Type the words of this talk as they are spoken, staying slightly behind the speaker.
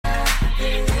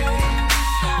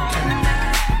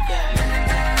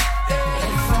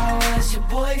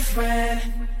boyfriend.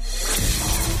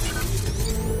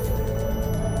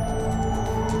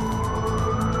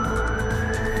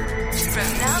 From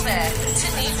Narberth to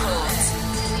Newport.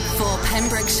 For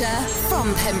Pembrokeshire, from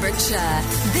Pembrokeshire,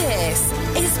 this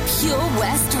is Pure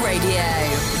West Radio.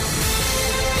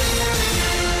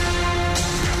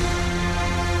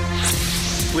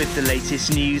 With the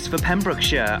latest news for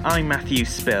Pembrokeshire, I'm Matthew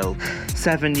Spill.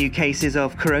 7 new cases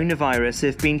of coronavirus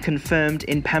have been confirmed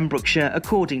in Pembrokeshire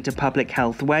according to Public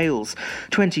Health Wales.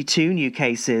 22 new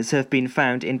cases have been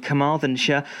found in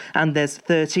Carmarthenshire and there's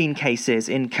 13 cases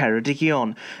in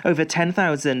Ceredigion. Over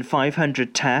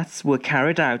 10,500 tests were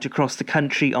carried out across the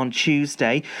country on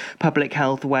Tuesday. Public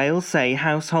Health Wales say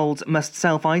households must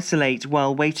self-isolate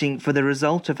while waiting for the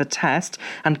result of a test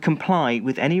and comply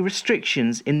with any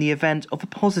restrictions in the event of a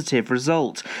positive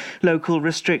result. Local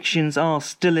restrictions are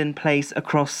still in place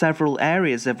across several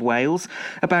areas of Wales.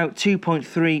 About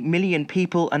 2.3 million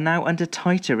people are now under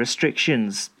tighter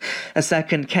restrictions. A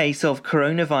second case of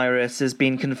coronavirus has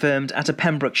been confirmed at a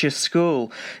Pembrokeshire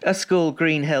school. A school,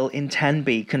 Greenhill in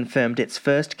Tenby, confirmed its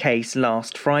first case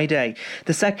last Friday.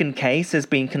 The second case has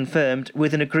been confirmed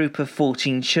within a group of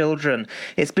 14 children.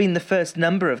 It's been the first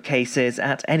number of cases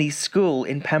at any school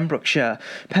in Pembrokeshire.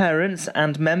 Parents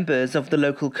and members of the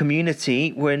local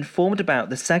community were informed about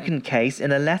the second case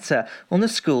in a letter on the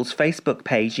school's Facebook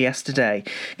page yesterday.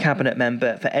 Cabinet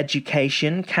Member for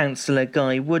Education, Councillor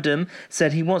Guy Woodham,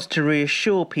 said he wants to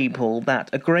reassure people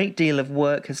that a great deal of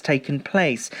work has taken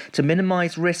place to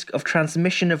minimise risk of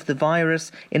transmission of the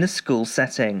virus in a school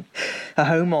setting. A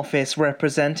Home Office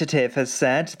representative has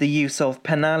said the use of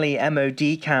Penally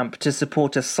MOD camp to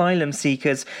support asylum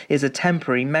seekers is a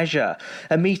temporary measure.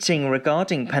 A meeting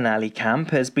regarding Penally camp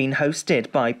has been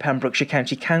hosted by Pembrokeshire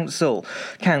County Council.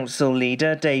 Council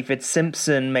leader David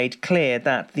Simpson made clear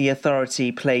that the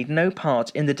authority played no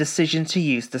part in the decision to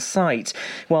use the site,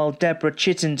 while Deborah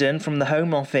Chittenden from the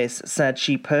Home Office said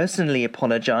she personally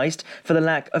apologised for the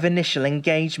lack of initial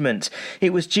engagement.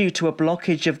 It was due to a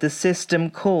blockage of the system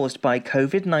caused by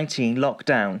COVID-19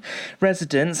 lockdown.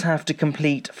 Residents have to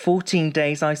complete 14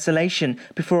 days isolation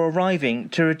before arriving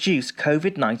to reduce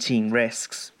COVID-19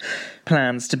 risks.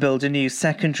 Plans to build a new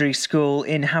secondary school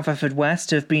in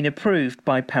Haverfordwest have been approved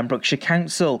by Pembrokeshire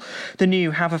Council. The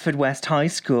new Haverfordwest High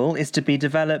School is to be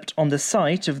developed on the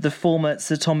site of the former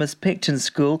Sir Thomas Picton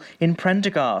School in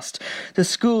Prendergast. The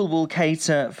school will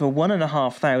cater for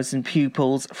 1,500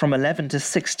 pupils from 11 to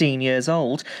 16 years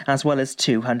old, as well as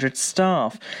 200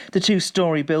 staff. The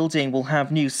two-storey building will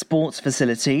have new sports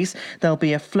facilities. There'll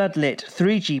be a floodlit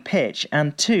 3G pitch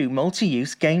and 2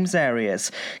 multi-use games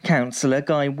areas. Councillor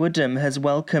Guy Woodham has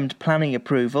welcomed planning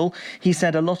approval. He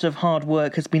said a lot of hard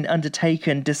work has been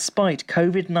undertaken despite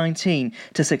COVID-19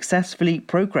 to successfully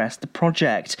progress the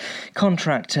project.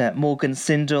 Contractor Morgan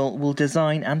Sindel will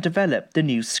design and develop the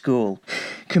new school.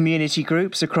 Community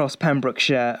groups across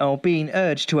Pembrokeshire are being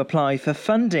urged to apply for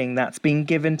funding that's been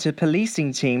given to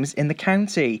policing teams in the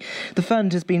county. The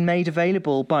fund has been made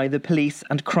available by the Police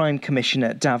and Crime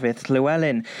Commissioner David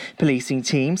Llewellyn. Policing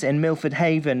teams in Milford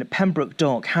Haven, Pembroke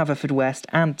Dock, Haverfordwest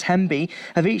and Tenby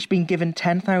have each been given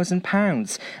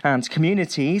 £10,000, and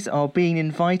communities are being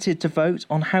invited to vote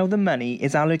on how the money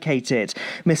is allocated.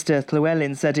 Mr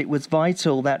Llewellyn said it was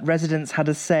vital that residents had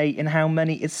a say in how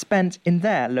money is spent in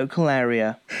their local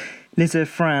area.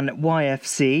 Lizafran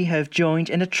YFC have joined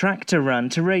in a tractor run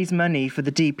to raise money for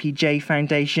the DPJ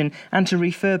Foundation and to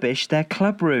refurbish their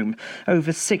club room.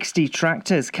 Over 60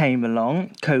 tractors came along.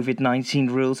 COVID-19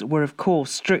 rules were of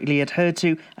course strictly adhered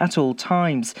to at all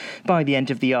times. By the end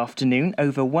of the afternoon,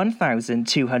 over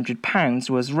 £1,200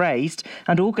 was raised,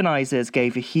 and organisers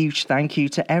gave a huge thank you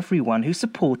to everyone who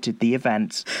supported the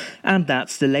event. And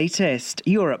that's the latest.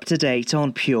 You're up to date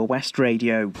on Pure West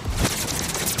Radio.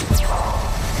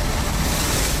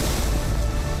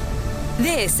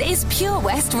 This is Pure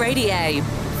West Radio.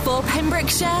 For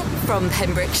Pembrokeshire, from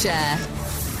Pembrokeshire.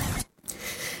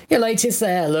 Your latest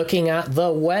there, looking at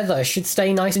the weather. Should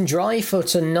stay nice and dry for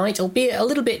tonight, albeit a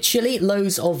little bit chilly.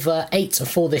 Lows of 8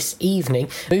 for this evening.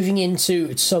 Moving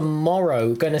into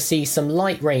tomorrow, going to see some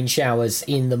light rain showers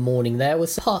in the morning there,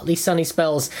 with partly sunny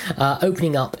spells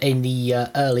opening up in the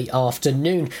early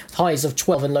afternoon. Highs of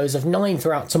 12 and lows of 9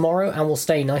 throughout tomorrow, and will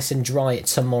stay nice and dry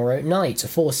tomorrow night.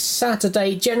 For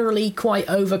Saturday, generally quite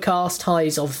overcast,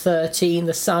 highs of 13.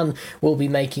 The sun will be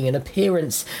making an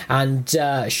appearance and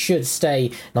should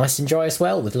stay nice and dry as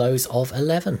well, with lows of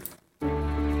 11. You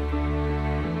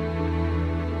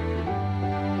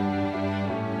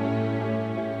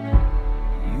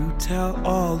tell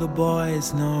all the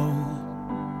boys no,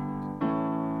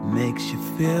 makes you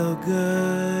feel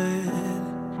good,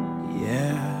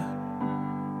 yeah.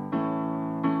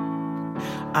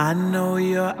 I know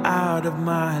you're out of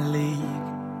my league,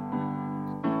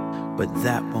 but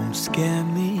that won't scare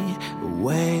me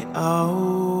away,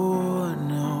 oh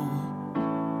no.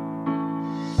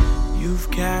 You've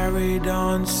carried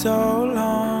on so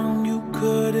long, you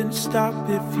couldn't stop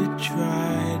if you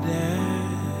tried it.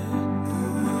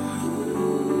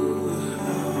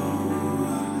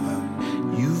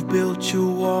 You've built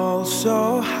your wall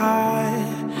so high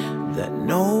that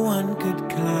no one could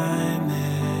climb it.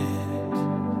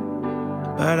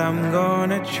 But I'm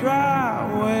gonna try.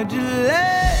 Would you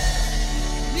let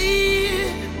me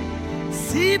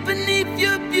see beneath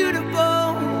your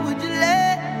beautiful? Would you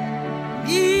let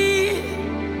me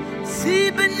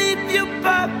see beneath your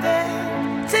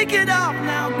perfect? Take it off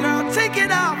now, girl. Take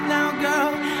it off now,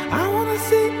 girl. I wanna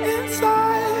see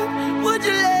inside. Would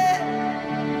you let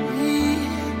me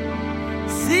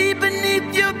see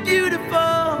beneath your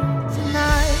beautiful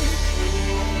tonight?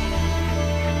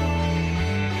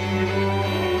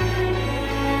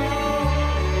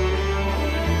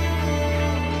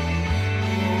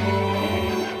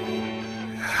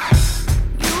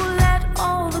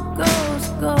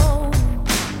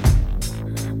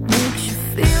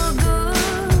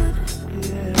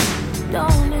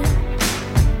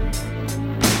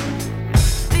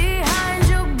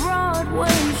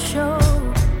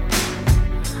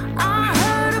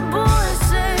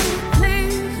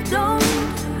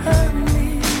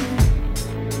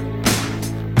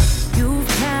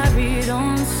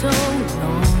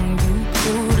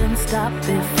 Stop if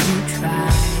you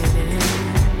tried it.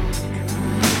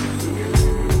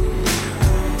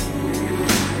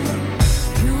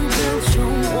 You built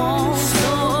your wall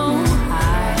so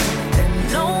high that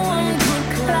no one could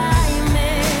climb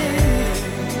it.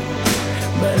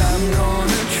 But I'm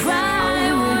gonna try.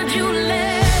 Would you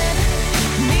let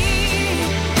me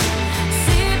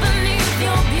see beneath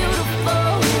your beautiful?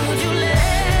 Would you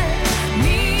let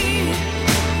me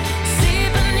see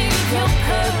beneath your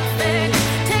perfect?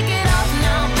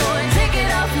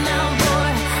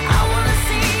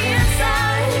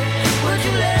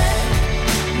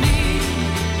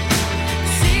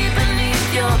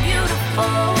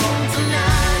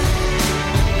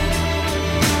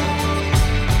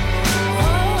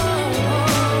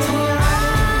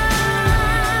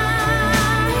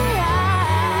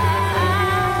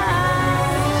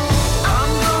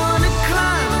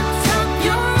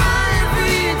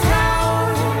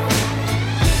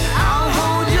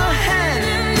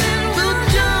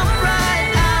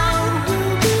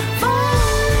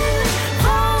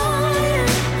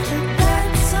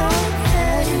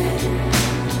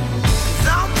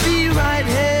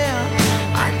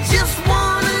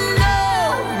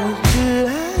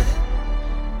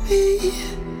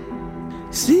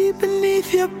 See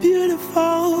beneath your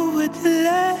beautiful, would you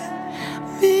let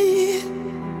me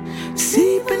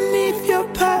see beneath your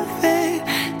perfect?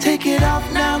 Take it off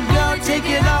now, girl, take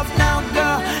it off now,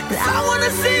 girl, 'cause I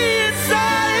wanna see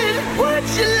inside. Would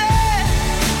you let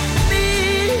me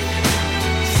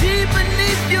see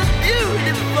beneath your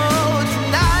beautiful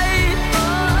tonight? Oh,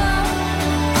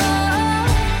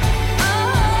 oh,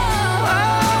 oh,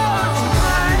 oh,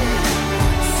 tonight.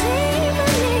 See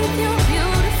beneath your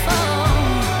beautiful.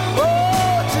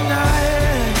 Oh,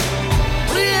 tonight.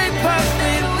 We ain't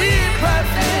perfect,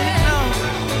 no.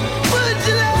 Would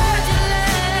you let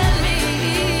me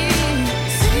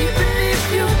see beneath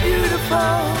your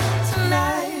beautiful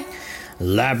tonight?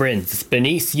 Labyrinth,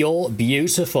 Beneath Your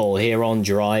Beautiful, here on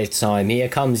Drive Time. Here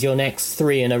comes your next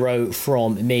three in a row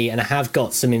from me, and I have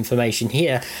got some information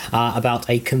here about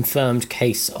a confirmed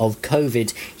case of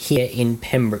COVID here in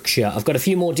Pembrokeshire. I've got a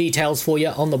few more details for you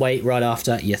on the way right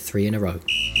after your three in a row.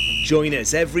 Join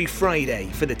us every Friday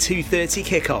for the 2:30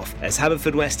 kickoff as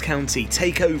Haverfordwest County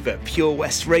take over Pure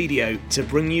West Radio to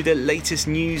bring you the latest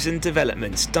news and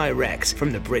developments direct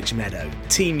from the Bridge Meadow.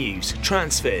 Team news,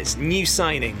 transfers, new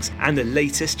signings and the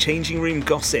latest changing room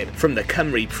gossip from the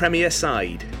Cymru Premier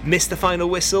side. Miss the final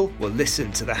whistle? Well,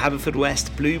 listen to the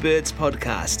Haverfordwest Bluebirds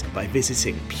podcast by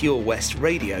visiting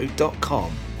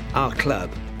purewestradio.com. Our club,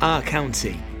 our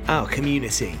county, our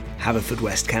community.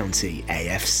 Haverfordwest County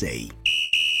AFC.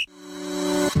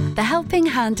 The Helping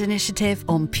Hand Initiative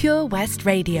on Pure West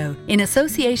Radio, in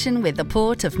association with the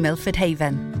Port of Milford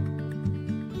Haven.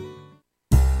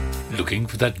 Looking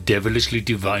for that devilishly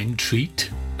divine treat?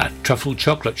 At Truffle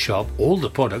Chocolate Shop, all the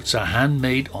products are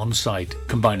handmade on site,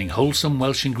 combining wholesome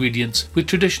Welsh ingredients with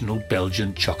traditional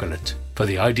Belgian chocolate. For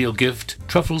the ideal gift,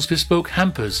 Truffle's bespoke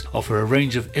hampers offer a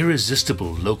range of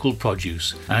irresistible local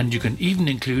produce, and you can even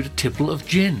include a tipple of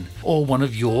gin or one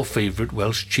of your favourite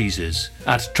Welsh cheeses.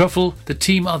 At Truffle, the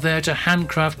team are there to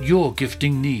handcraft your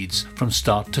gifting needs from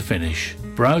start to finish.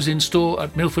 Browse in-store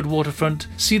at Milford Waterfront,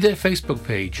 see their Facebook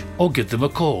page, or give them a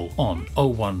call on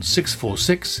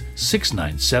 01646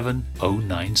 697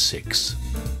 096.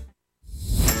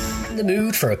 In the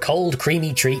mood for a cold,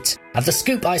 creamy treat? At the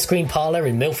Scoop Ice Cream Parlour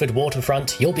in Milford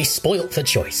Waterfront, you'll be spoilt for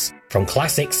choice. From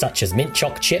classics such as mint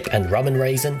choc chip and rum and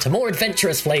raisin to more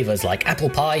adventurous flavours like apple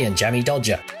pie and jammy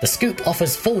dodger, the Scoop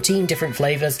offers 14 different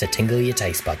flavours to tingle your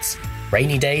taste buds.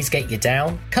 Rainy days get you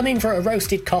down? Come in for a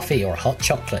roasted coffee or hot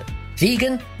chocolate.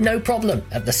 Vegan? No problem.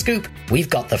 At the Scoop, we've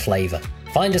got the flavour.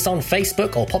 Find us on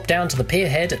Facebook or pop down to the Pier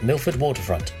Head at Milford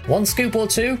Waterfront. One scoop or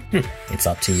two? It's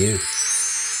up to you.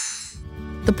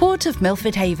 The Port of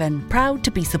Milford Haven, proud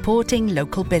to be supporting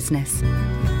local business.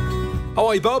 Oh,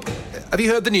 hi Bob. Have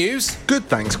you heard the news? Good,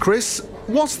 thanks, Chris.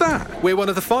 What's that? We're one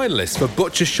of the finalists for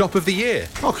Butcher's Shop of the Year.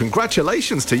 Oh,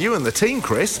 congratulations to you and the team,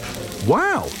 Chris.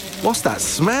 Wow, what's that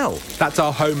smell? That's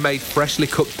our homemade freshly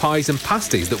cooked pies and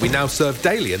pasties that we now serve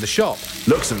daily in the shop.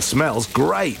 Looks and smells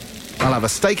great. I'll have a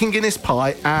steak and Guinness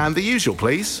pie and the usual,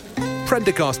 please.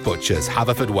 Prendergast Butchers,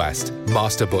 Haverfordwest.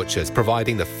 Master Butchers,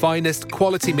 providing the finest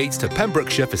quality meats to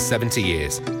Pembrokeshire for 70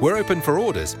 years. We're open for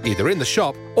orders, either in the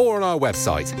shop or on our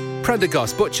website,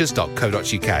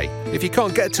 prendergastbutchers.co.uk. If you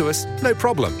can't get to us, no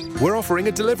problem. We're offering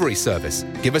a delivery service.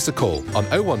 Give us a call on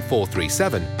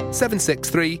 01437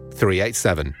 763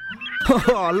 387.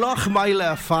 Oh,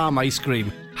 Lochmeyler Farm Ice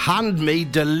Cream.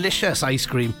 Handmade delicious ice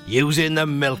cream using the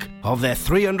milk of their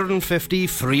 350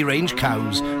 free-range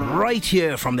cows right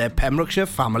here from their Pembrokeshire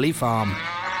family farm.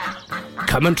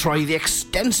 Come and try the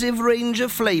extensive range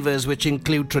of flavours which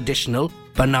include traditional,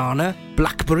 banana,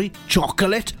 blackberry,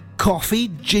 chocolate, coffee,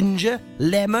 ginger,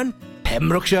 lemon,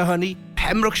 Pembrokeshire honey,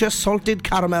 Pembrokeshire salted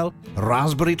caramel,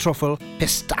 raspberry truffle,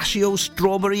 pistachio,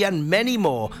 strawberry and many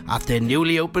more at their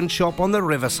newly opened shop on the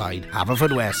Riverside,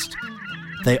 Haverfordwest.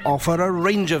 They offer a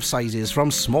range of sizes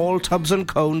from small tubs and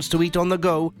cones to eat on the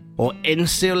go or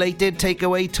insulated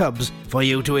takeaway tubs for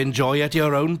you to enjoy at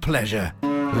your own pleasure.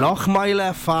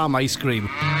 Lochmeyler Farm Ice Cream.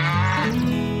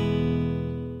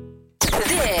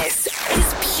 This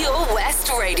is Pure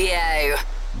West Radio.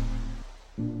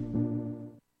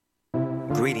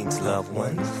 Greetings, loved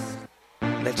ones.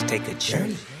 Let's take a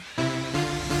journey.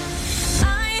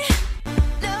 I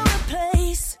know a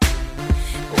place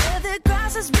where the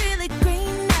grass is really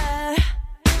greener,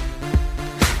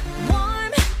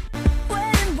 warm,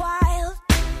 wet and wild.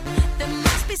 There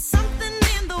must be something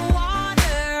in the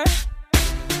water.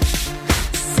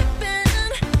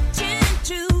 Sipping gin and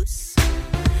juice,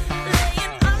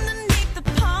 laying underneath the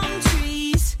palm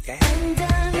trees. And the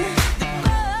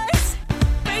birds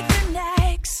break their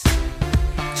necks,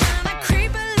 trying to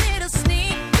creep a little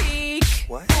sneak peek.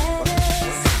 What?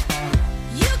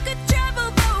 You could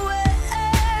travel the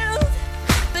world,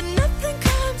 but nothing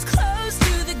comes close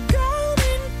to the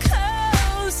Golden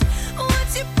Coast.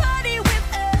 Once you party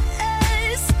with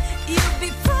us, you'll be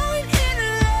falling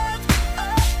in love.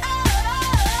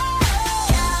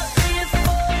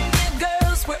 California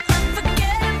girls were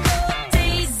unforgettable.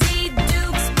 Daisy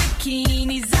Dukes,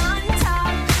 bikinis on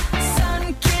top,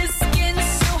 sun-kissed skin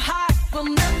so hot will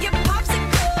melt your popsicle.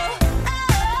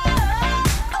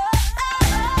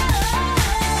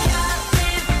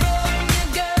 California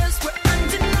girls were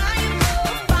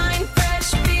undeniable. Fine,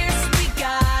 fresh beers, we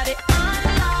got it on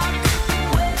lock.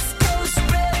 West Coast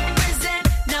represent,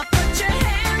 now put your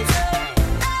hands up.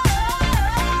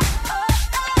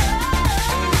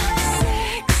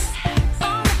 Sex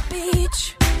on the beach,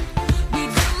 we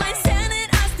don't mind standing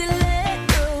our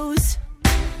stilettos.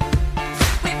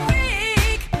 We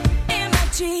freak in my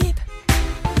Jeep,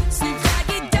 Snoop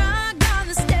Doggy Dogg on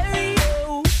the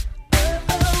stereo.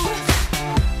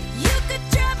 You could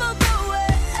travel the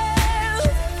world,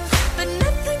 but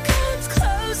nothing comes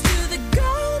close to the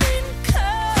Golden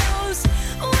Coast.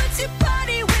 Once you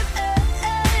party with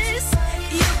us,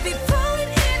 you'll be falling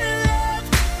in love.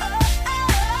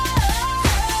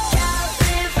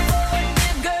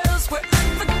 California girls were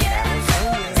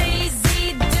unforgettable.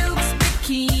 Daisy Dukes,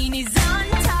 bikinis on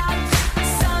top,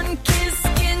 sun-kissed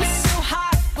skin so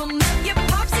hot will melt your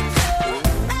popsicle.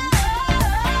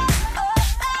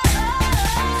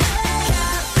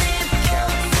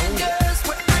 California girls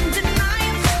were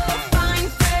undeniable. Fine,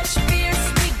 fresh beers,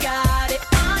 we got it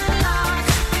on lock.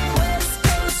 West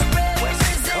Coast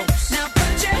represent, now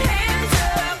put your hands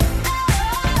up.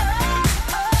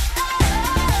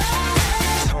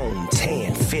 Tone,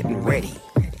 tan, fit and ready.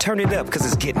 Turn it up cause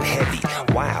it's getting heavy.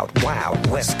 Wild, wild,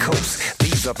 West Coast.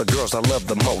 These are the girls I love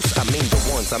the most. I mean the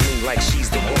ones, I mean like she's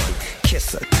the one.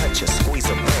 Kiss her, touch her, squeeze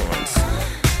her buns.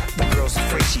 The girl's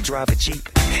afraid she drive a Jeep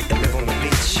and live on the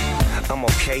beach. I'm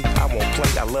okay okay, I won't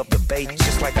play. I love the bay,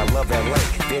 just like I love LA.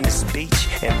 Venice Beach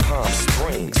and Palm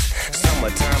Springs.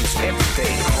 Summertime's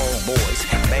everything. Homeboys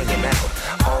banging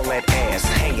out, all that ass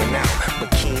hanging out.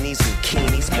 Bikinis,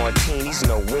 bikinis, martinis,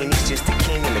 no weenies, just the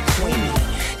king and the queenie.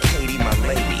 Katie, my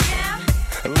lady.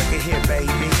 Look at here,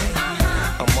 baby.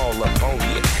 I'm all up on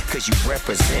you, cause you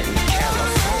representin'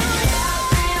 California.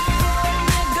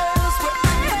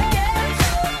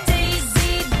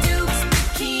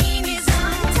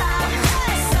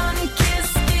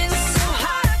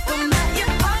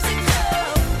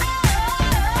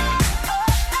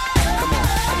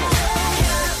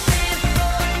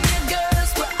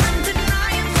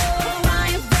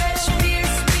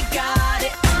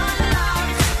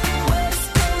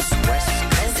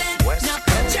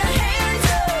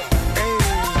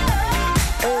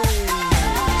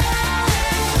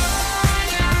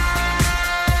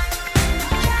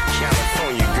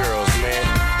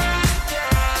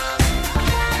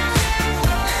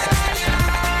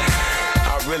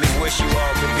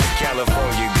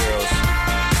 California girls.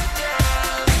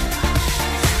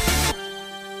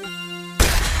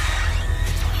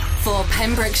 For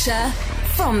Pembrokeshire,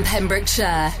 from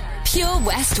Pembrokeshire, Pure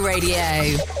West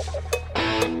Radio.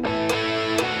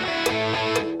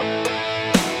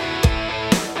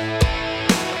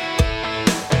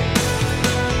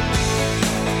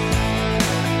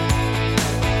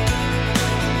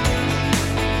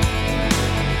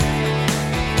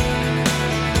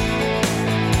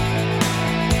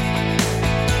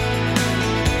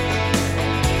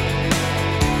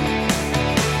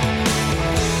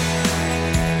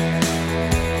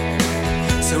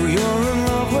 So you're in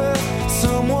love with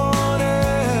someone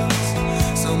else.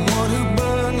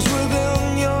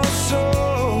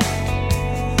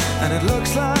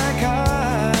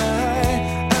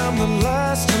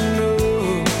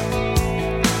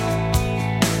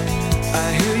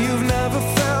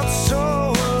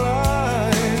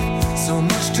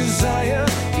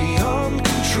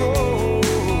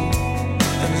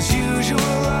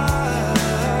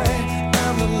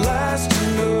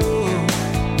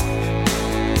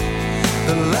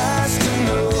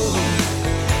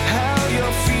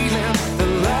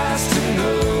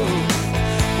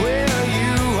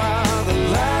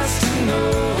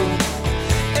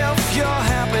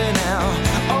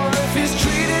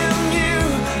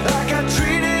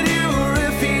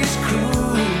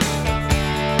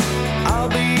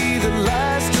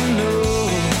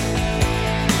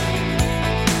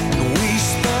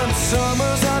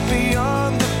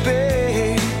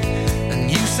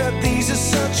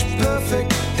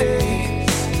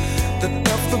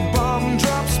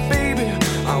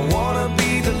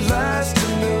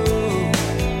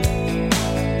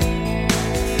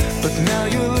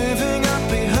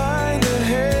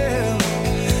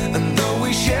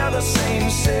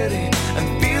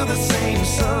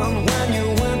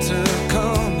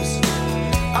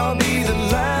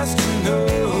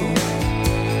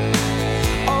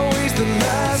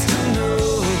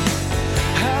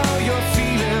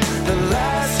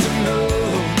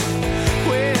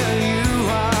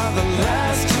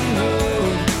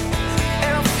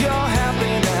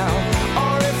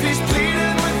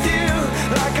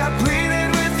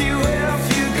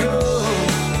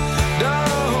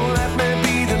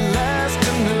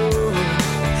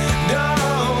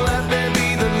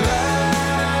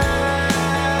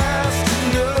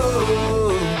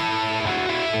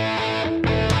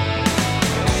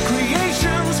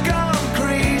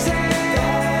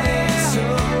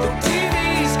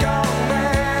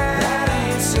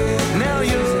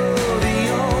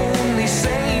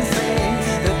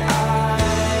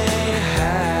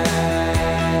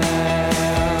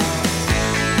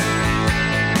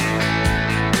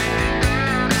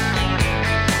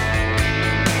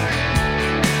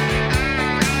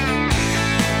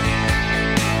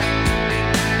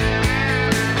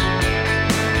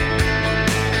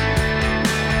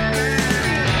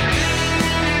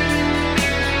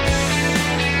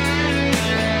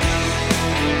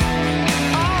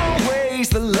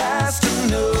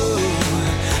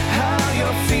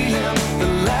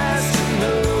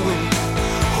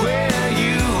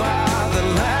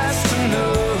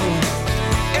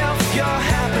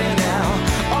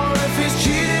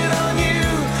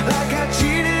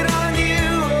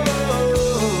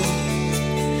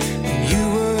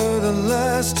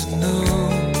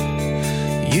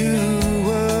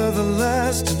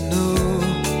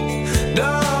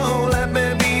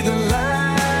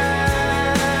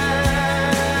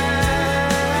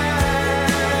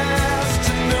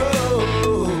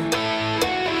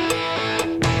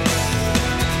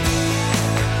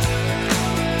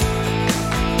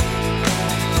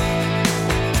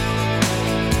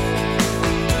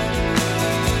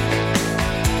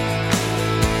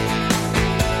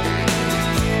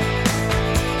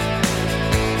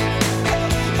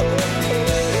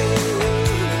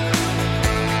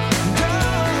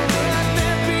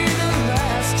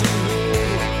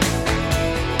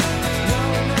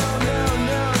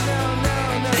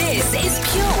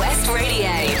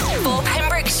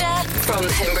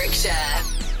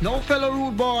 fellow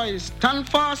rude boys, stand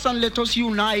fast and let us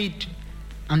unite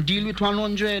and deal with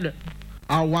 100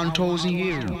 or 1,000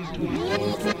 years.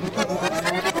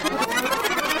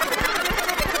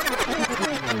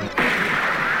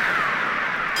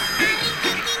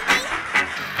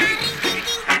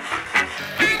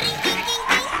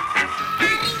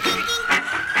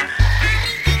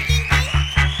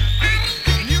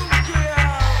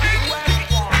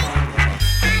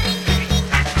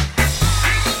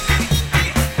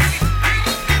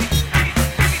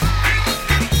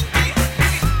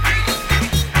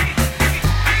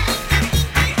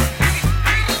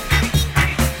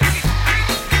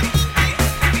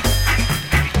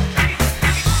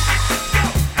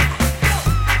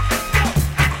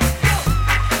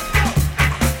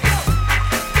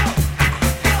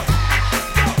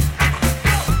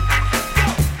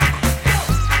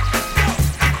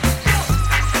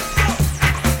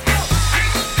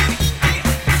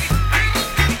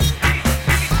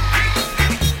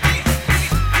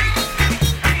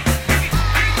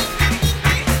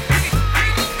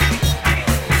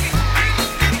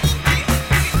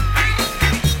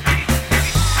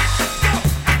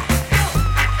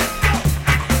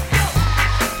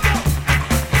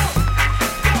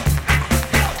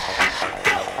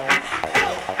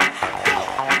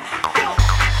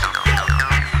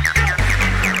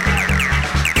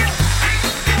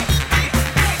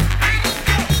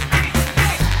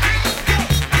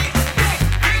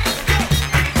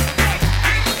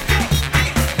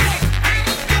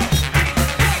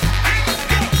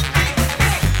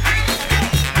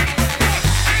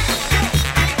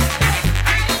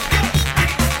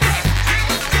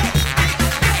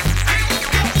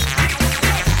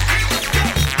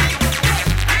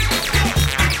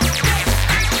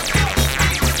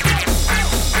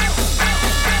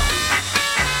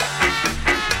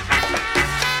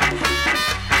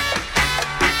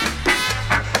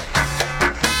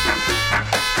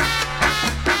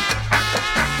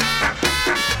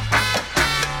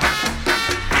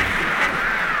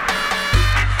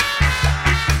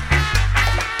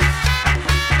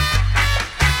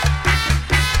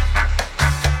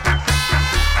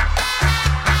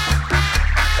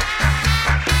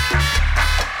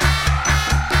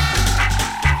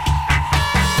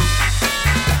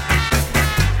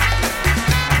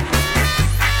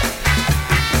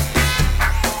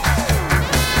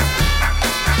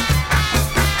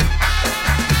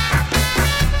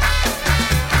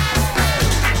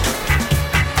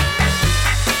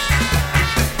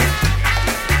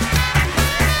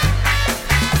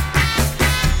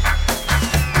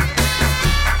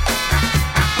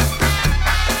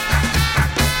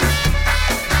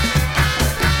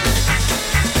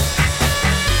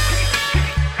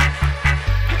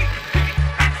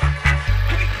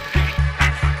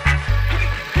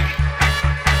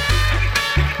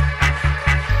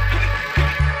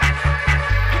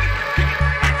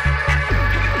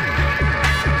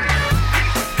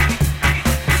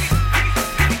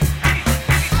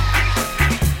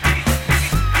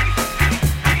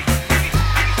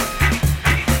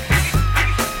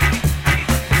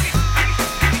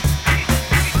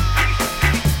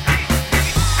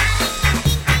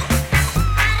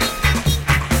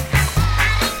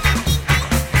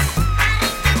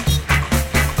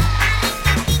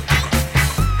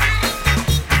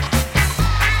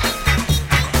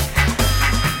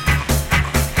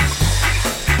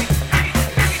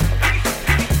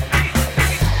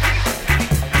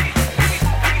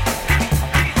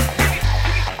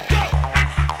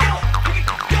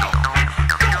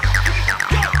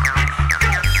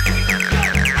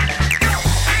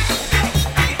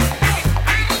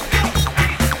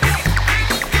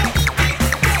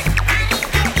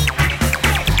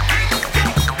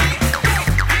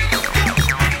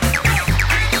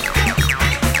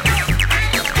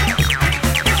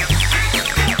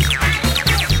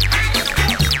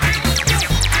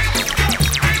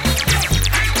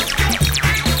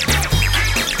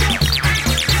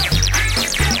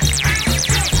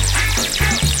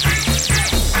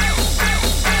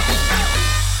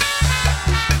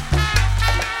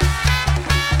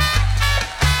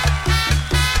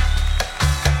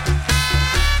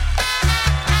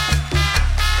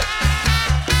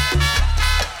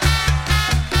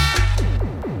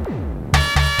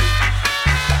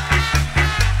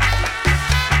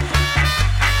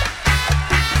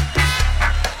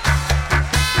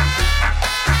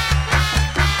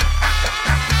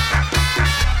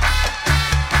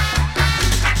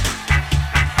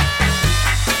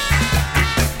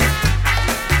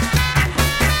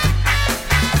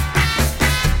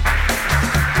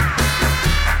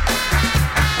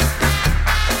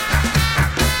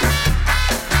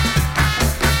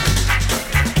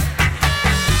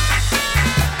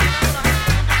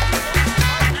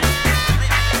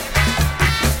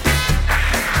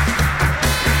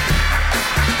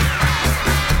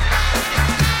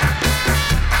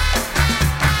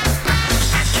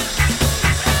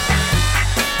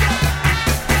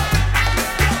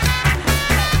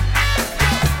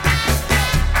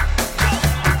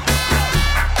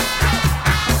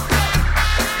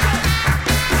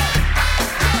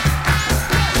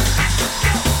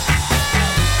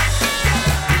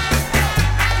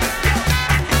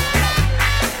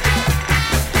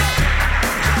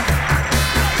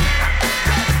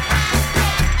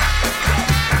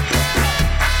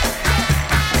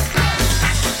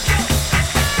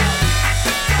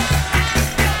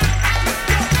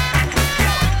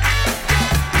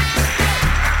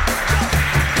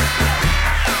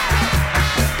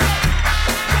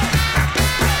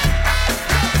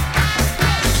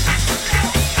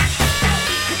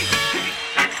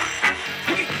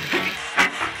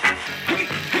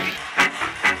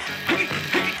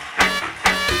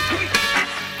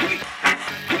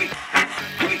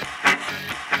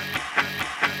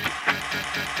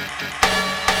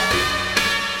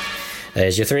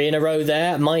 There's your 3 in a row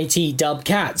there. Mighty Dub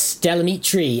Cats,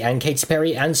 Delamitri and Katy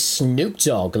Perry and Snoop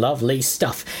Dogg. Lovely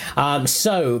stuff.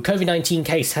 So, COVID-19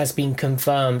 case has been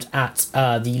confirmed at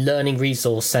the Learning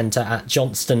Resource Centre at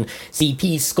Johnston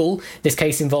CP School. This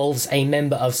case involves a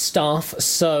member of staff,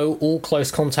 so all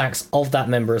close contacts of that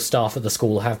member of staff at the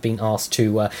school have been asked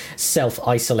to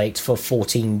self-isolate for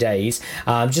 14 days.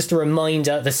 Just a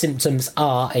reminder, the symptoms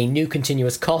are a new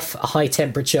continuous cough, a high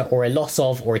temperature, or a loss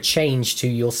of or a change to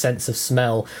your sense of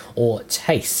smell or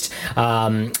taste.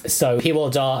 So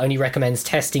Hywel Dda only recommends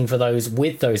testing for those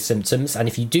with those symptoms, and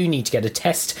if you do need to get a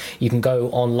test, you can go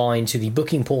online to the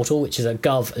booking portal, which is at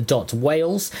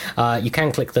gov.wales. You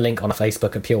can click the link on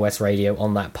Facebook at Pure West Radio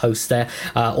on that post there,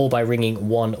 or by ringing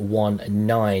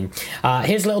 119.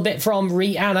 Here's a little bit from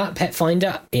Rihanna, Pet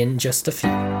Finder, in just a few.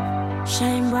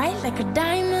 Shine bright like a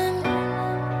diamond.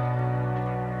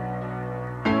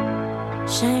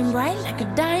 Shine bright like a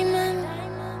diamond.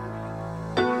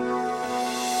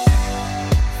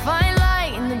 Find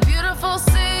light in the beautiful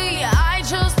sea. I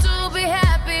chose to be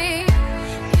happy.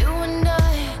 You and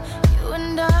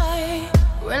I,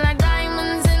 we're like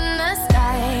diamonds in the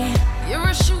sky. You're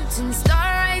a shooting star,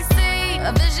 I see,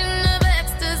 a vision of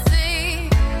ecstasy.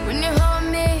 When you hold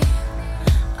me,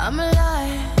 I'm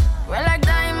alive. We're like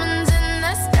diamonds in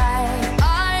the sky.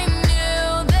 I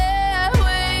knew that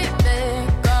we'd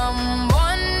become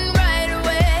one right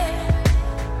away.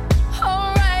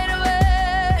 Oh, right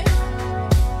away.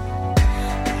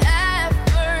 At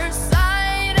first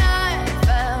sight, I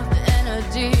felt the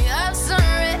energy of sun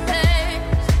rays.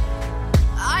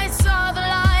 I saw the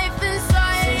life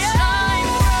inside. So shine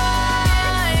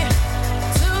bright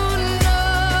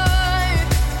tonight.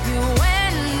 You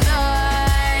and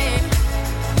I,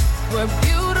 we're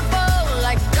beautiful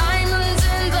like diamonds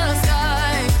in the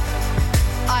sky.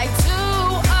 I too,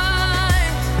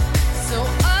 I'm so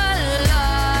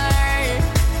alive.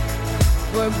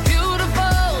 We're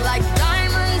beautiful like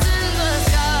diamonds in the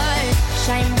sky.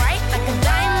 Shine bright like a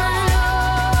diamond.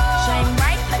 Shine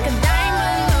bright like a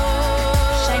diamond.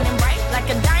 Shining bright like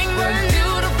a diamond. We're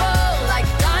beautiful like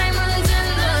diamonds in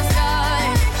the sky.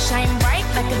 Shine bright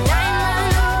like a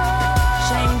diamond.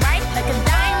 Shine bright like a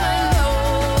diamond.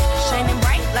 Shining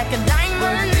bright like a diamond.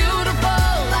 We're beautiful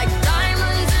like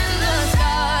diamonds in the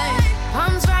sky.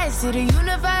 Palms rise to the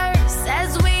universe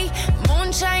as we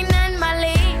moonshine and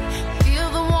Mali. Feel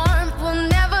the warmth, we'll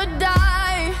never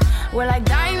die. We're like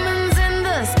diamonds in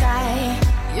the sky.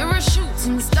 You're a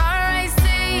shooting star, I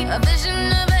see, a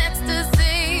vision of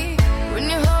ecstasy. When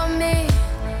you hold me,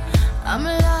 I'm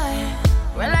alive.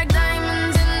 We're like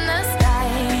diamonds in the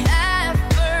sky. At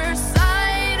first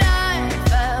sight, I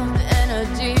felt the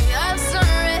energy of sun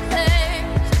rays.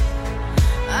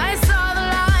 I saw the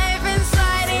life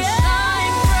inside you.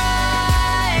 Shine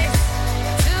bright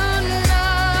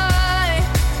tonight.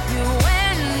 You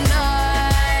and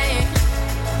I,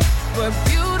 we're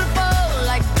beautiful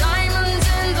like diamonds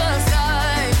in the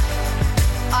sky.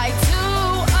 I too,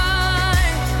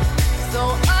 I'm so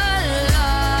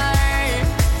alive.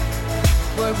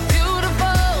 We're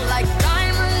beautiful like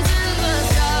diamonds in the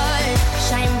sky.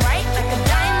 Shine bright like a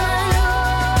diamond.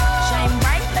 Shine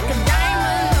bright like a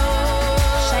diamond.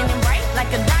 Shining bright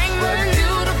like a diamond. We're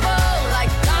beautiful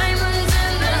like diamonds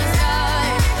in the sky.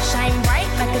 Shine bright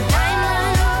like a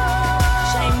diamond.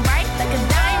 Shine bright like a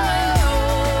diamond.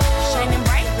 Shining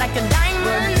bright like a diamond.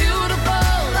 We're beautiful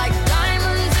like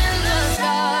diamonds in the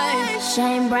sky.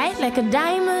 Shine bright like a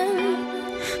diamond.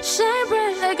 Shine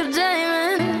bright like a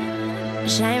diamond.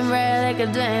 Shine bright like a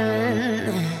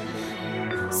diamond.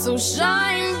 So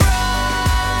shine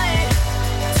bright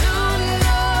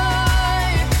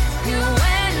tonight. You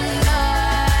and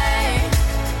I,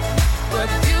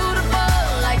 we're beautiful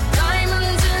like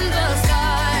diamonds in the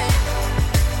sky.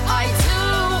 I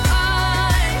too,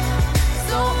 I'm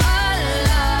so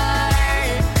alive.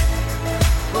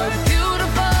 We're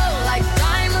beautiful like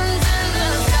diamonds in the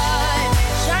sky.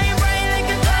 Shine bright like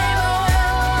a diamond.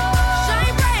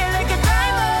 Shine bright like a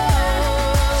diamond.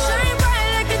 Shine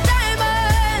bright like a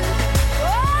diamond.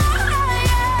 Oh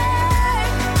yeah.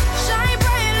 Shine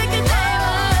bright like a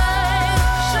diamond.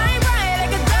 Shine bright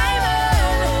like a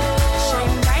diamond.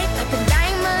 Shine bright like a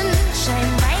diamond.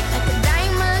 Shine bright like a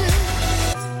diamond.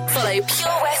 Follow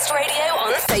Pure West Radio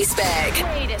on Facebook.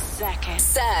 Wait a second.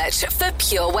 Search for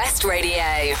Pure West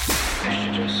Radio.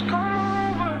 Just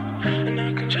come over and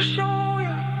I can just show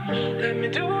you. Let me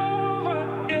do over.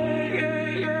 Yeah, yeah,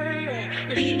 yeah,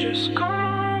 yeah. If you just come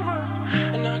over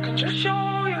and I can just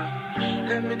show you.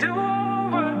 Let me do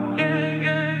over. Yeah,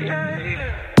 yeah, yeah,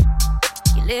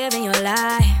 yeah. You living your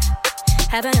life,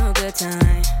 having a good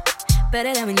time,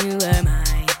 better than when you were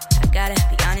mine. I gotta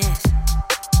be honest,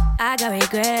 I got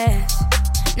regrets.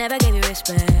 Never gave you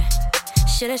respect.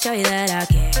 Should've showed you that I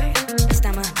care. This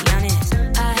time I'll be honest.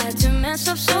 I had to mess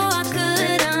up so I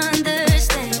could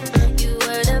understand. You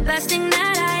were the best thing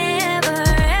that I ever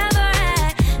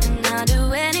had. And I'll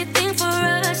do anything for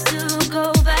us to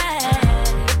go back.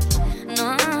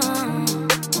 No.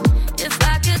 If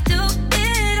I could do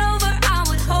it over, I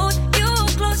would hold you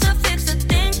closer, fix the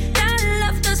thing that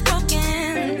left us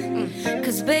broken.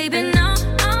 'Cause baby, now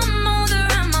I'm older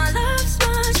and my love's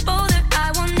much bolder.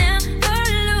 I will never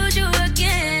lose you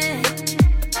again.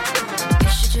 You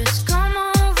should just come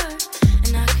over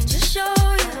and I can just show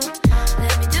you.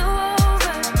 Let me do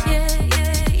over, yeah,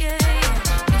 yeah, yeah,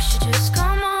 yeah. You should just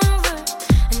come over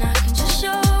and I can just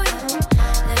show you.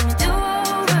 Let me do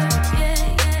over, yeah,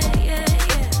 yeah, yeah,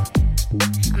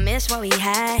 yeah. I miss what we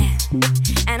had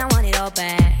and I want it all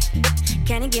back.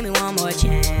 Can you give me one more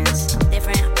chance? I'm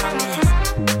different, I promise.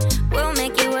 We'll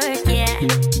make it work, yeah.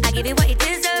 I give you what you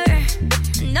deserve.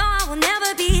 No, I will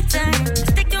never be turned.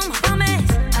 Stick to my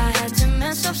promise. I had to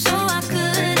mess up so I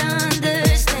could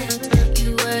understand.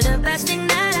 You were the best thing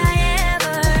that I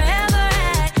ever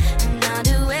had. And I'll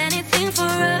do anything for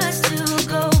us to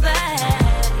go back.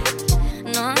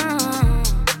 No.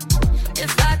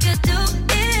 If I could do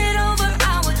it over, I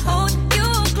would hold you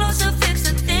closer, fix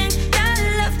the thing that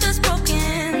left us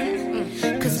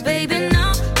broken. 'Cause baby,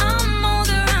 now I'm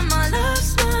older and my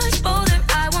love's much bolder.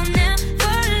 I will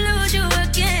never lose you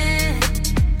again.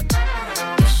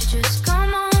 You should just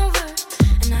come over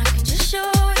and I can just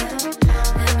show you.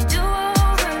 Let me do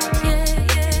over, yeah,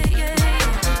 yeah, yeah,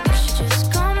 yeah. You should just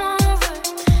come over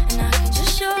and I can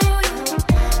just show you.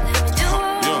 Let me do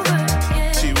over,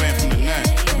 yeah. She went from the night.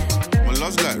 My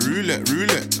love's like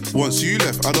roulette. Once you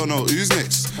left, I don't know who's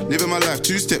next. Living my life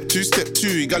two-step, two.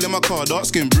 Gal in my car, dark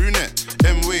skin brunette.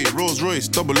 M-Way, Rolls Royce,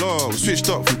 double R. Switched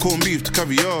up from corned beef to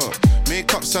caviar.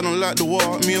 Makeup sounding like the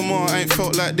war. Me and Ma ain't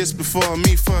felt like this before.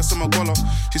 Me first, I'm a goller.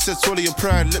 She said, swallow your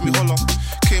pride, let me holler.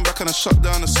 Came back and I shut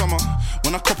down the summer.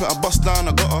 When I cop it, I bust down,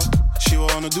 I got her. She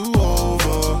wanna do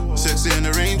over. Sex in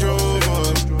the Range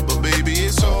Rover. But baby,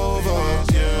 it's over.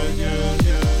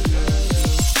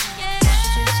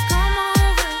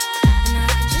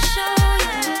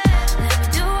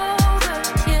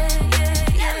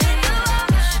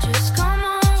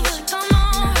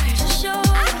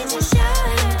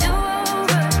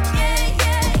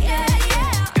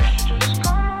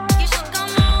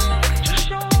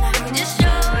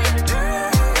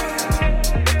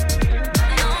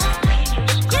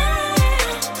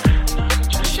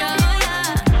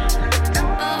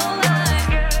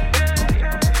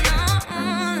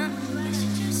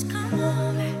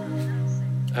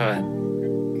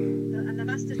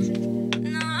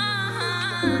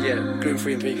 Yeah.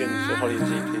 Gluten-free and vegan for Holly and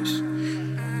Z, please.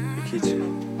 Thank you.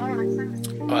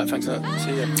 Alright, thanks a lot.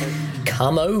 See ya. Bye.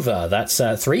 Come Over. That's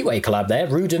a three-way collab there.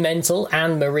 Rudimental,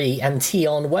 Anne-Marie and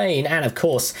Tion Wayne. And, of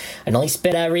course, a nice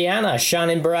bit of Rihanna,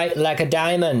 shining bright like a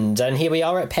diamond. And here we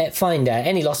are at Pet Finder.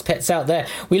 Any lost pets out there,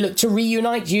 we look to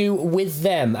reunite you with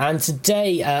them. And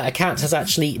today, a cat has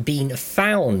actually been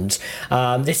found.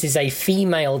 This is a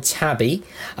female tabby.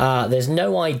 There's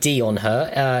no ID on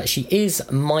her. She is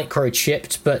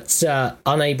microchipped, but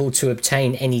unable to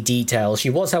obtain any details. She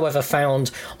was, however,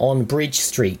 found on Bridge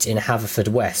Street in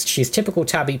Haverfordwest. She's typical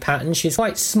tabby pattern. She's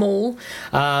quite small,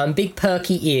 big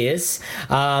perky ears.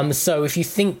 So if you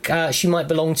think she might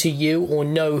belong to you or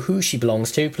know who she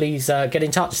belongs to, please get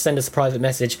in touch. Send us a private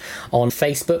message on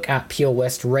Facebook at Pure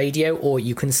West Radio, or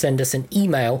you can send us an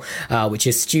email, which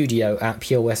is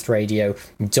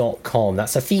studio@purewestradio.com.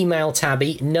 That's a female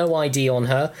tabby, no ID on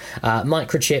her,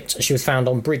 microchipped. She was found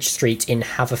on Bridge Street in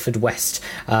Haverfordwest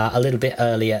a little bit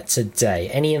earlier today.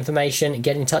 Any information,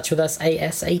 get in touch with us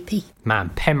ASAP. Man,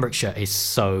 Pembrokeshire is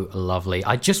so lovely.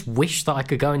 I just wish that I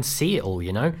could go and see it all,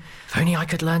 you know? If only I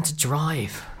could learn to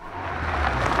drive.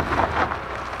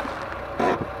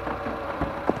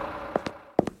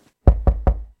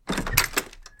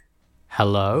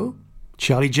 Hello?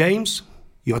 Charlie James,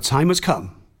 your time has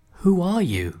come. Who are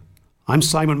you? I'm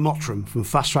Simon Mottram from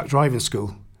Fast Track Driving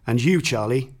School, and you,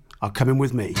 Charlie, are coming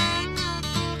with me.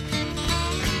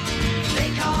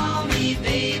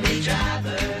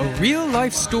 A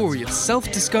real-life story of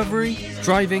self-discovery,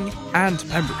 driving and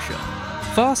Pembrokeshire.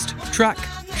 Fast Track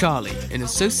Charlie, in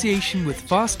association with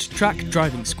Fast Track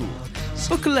Driving School.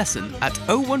 Book a lesson at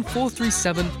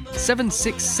 01437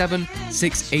 767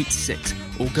 686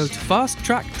 or go to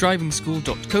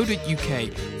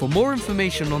fasttrackdrivingschool.co.uk for more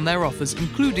information on their offers,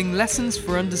 including lessons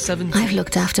for under 17. I've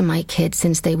looked after my kids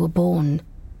since they were born.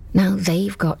 Now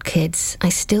they've got kids. I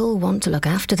still want to look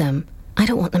after them. I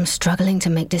don't want them struggling to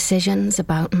make decisions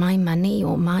about my money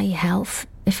or my health.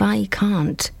 if I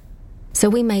can't. So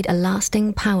we made a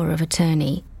lasting power of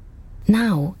attorney.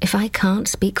 Now, if I can't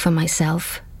speak for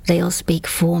myself, they'll speak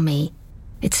for me.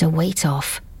 It's a weight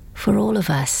off for all of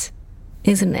us,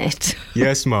 isn't it?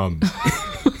 Yes, Mum.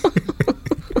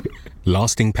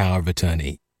 Lasting power of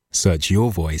attorney. Search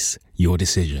your voice, your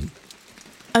decision.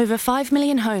 Over 5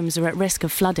 million homes are at risk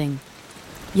of flooding,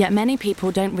 yet many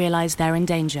people don't realise they're in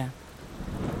danger.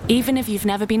 Even if you've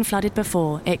never been flooded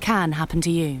before, it can happen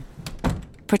to you.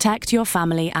 Protect your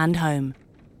family and home.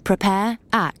 Prepare,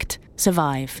 act,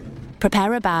 survive.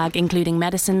 Prepare a bag including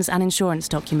medicines and insurance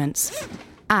documents.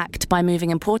 Act by moving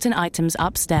important items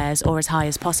upstairs or as high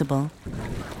as possible.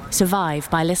 Survive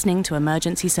by listening to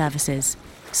emergency services.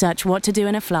 Search what to do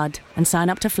in a flood and sign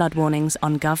up to flood warnings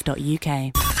on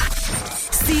gov.uk.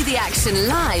 See the action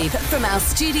live from our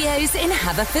studios in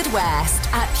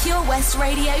Haverfordwest at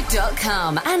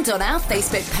purewestradio.com and on our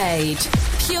Facebook page,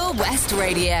 Pure West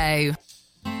Radio.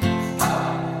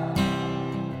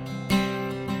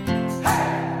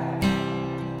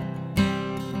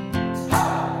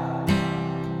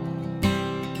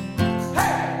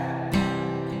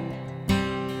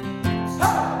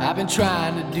 I've been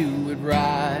trying to do it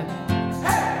right.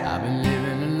 I've been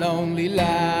living a lonely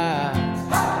life.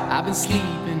 I've been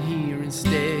sleeping here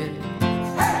instead.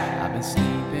 I've been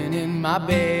sleeping in my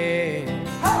bed.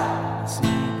 I've been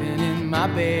sleeping in my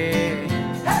bed.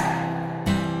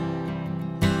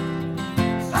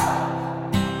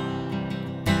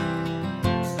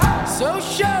 So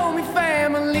show me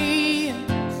family,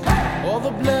 all the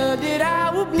blood that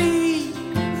I will bleed.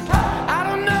 I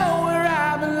don't know where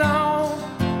I belong.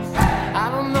 I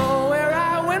don't know where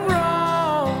I went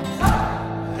wrong,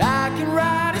 but I can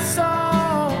write a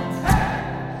song.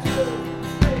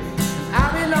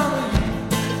 I belong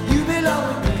with you, you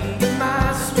belong with me,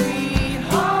 my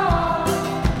sweetheart.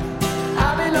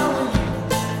 I belong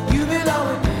with you, you belong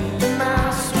with me,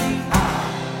 my sweetheart.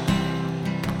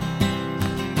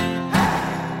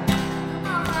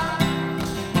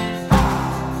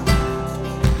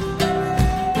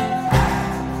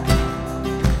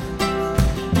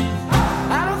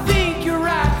 I don't think you're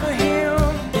right for him.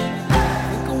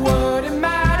 Think of what it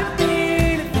might have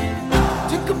been.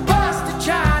 Took a bus to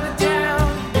Chinatown.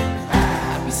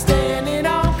 I'd be standing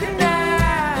on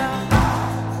Canal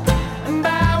and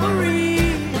Bowery.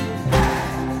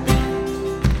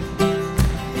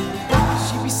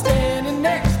 She'd be standing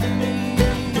next to me.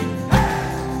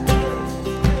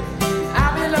 I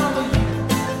belong with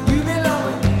you, you belong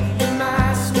with me,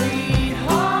 my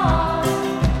sweetheart.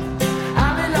 I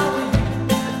belong with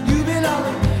you, you belong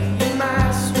with me,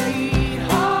 my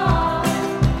sweetheart.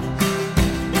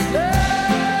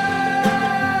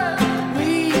 Love,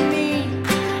 we need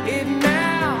it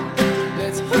now.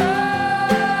 Let's focus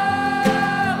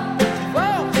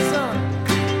on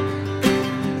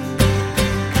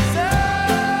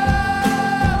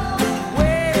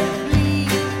we're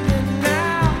bleeding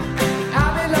now.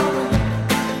 I belong with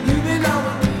you, you belong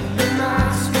with me, my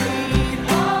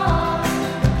sweetheart.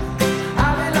 I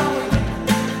belong with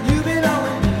you, you belong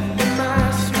with me,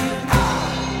 my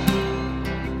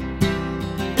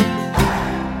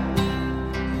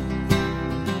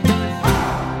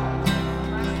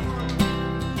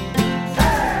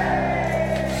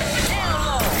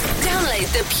Download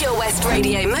the Pure West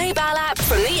Radio mobile app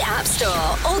from the App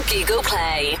Store or Google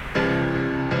Play.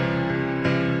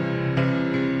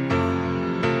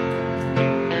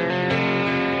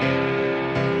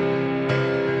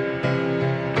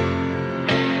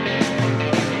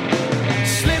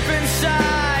 Slip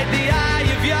inside the eye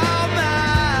of your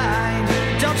mind.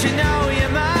 Don't you know you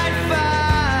might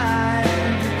find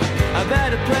a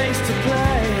better place to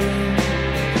play?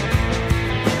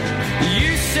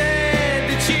 You said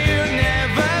that you've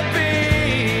never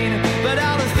been, but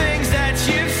all the things that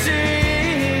you've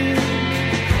seen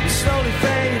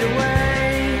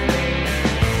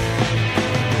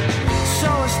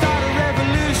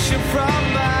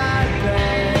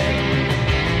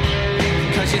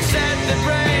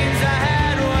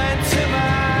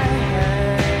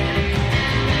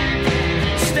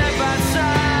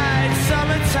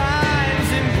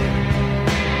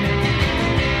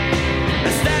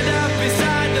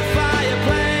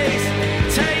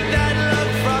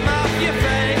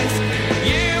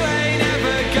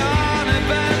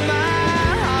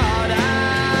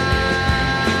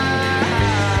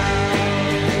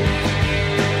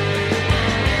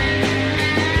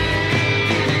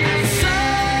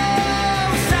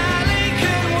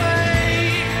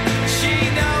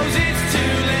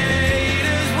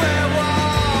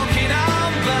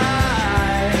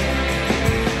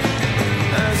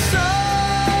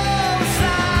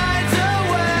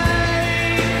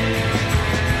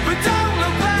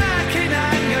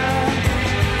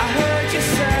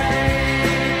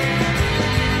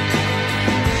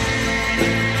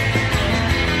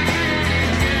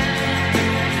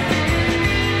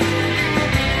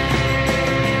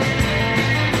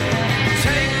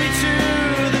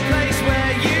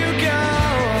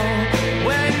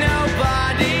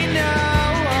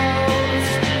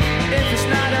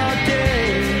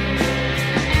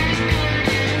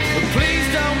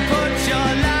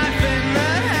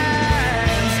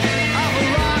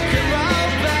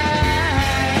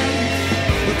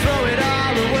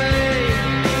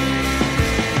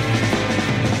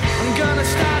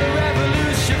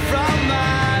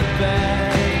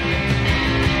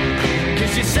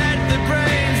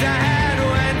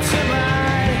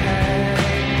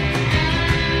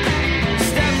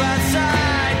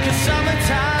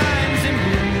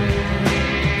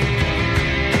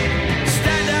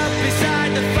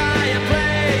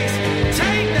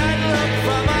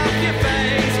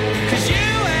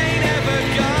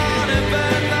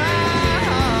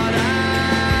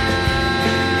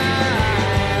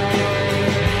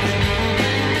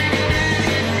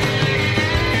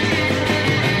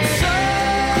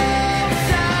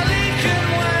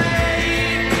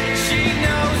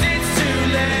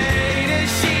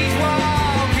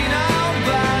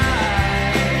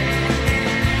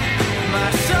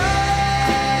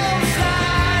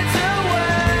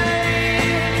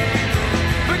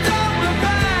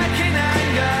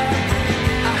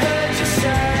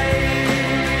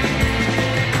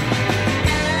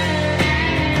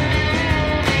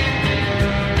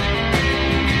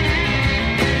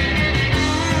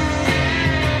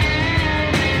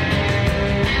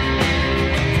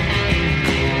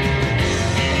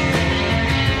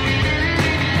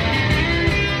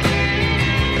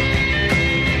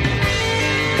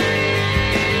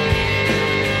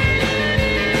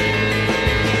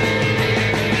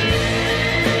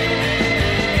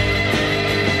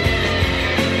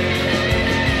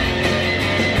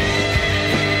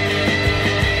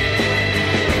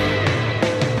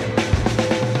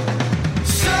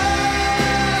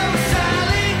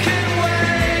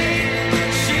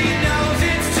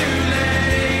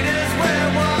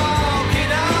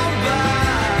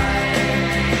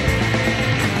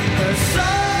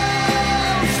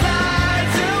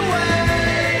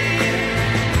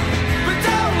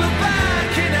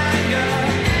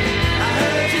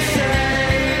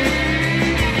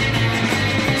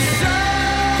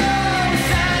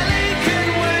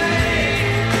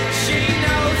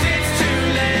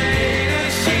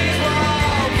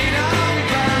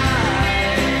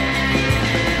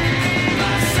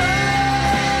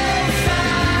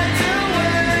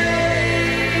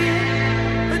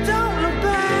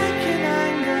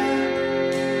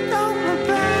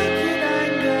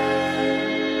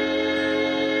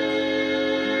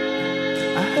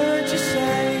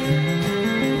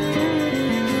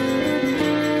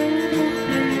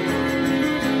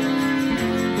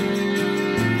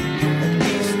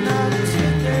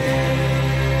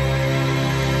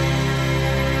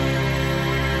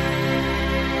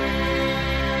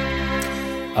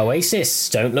Oasis,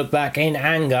 Don't Look Back in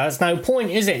Anger. There's no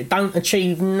point, is it? Don't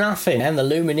achieve nothing. And the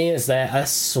Lumineers there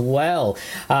as well.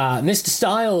 Mr.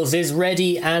 Styles is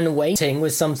ready and waiting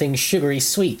with something sugary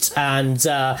sweet. And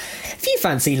if you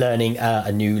fancy learning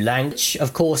a new language,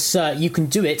 of course, you can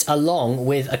do it along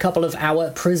with a couple of our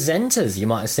presenters you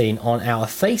might have seen on our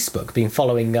Facebook, been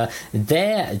following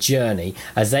their journey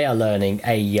as they are learning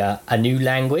a new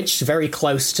language very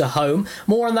close to home.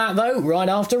 More on that, though, right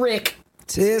after Rick.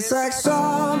 Tastes like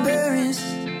strawberries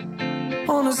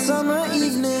on a summer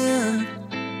evening,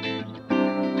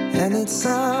 and it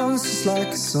sounds just like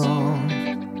a song.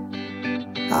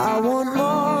 I want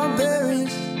more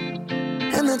berries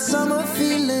and that summer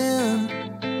feeling.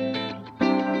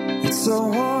 It's so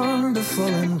wonderful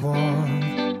and warm.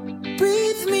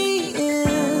 Breathe me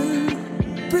in,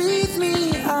 breathe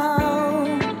me out.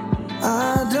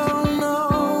 I don't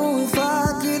know if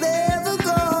I could ever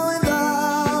go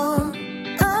without.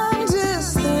 I'm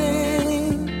just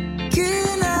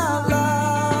thinking out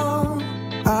loud.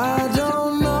 I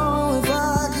don't know if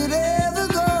I could ever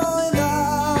go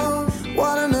without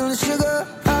watermelon sugar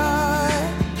high,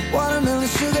 watermelon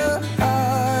sugar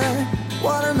high,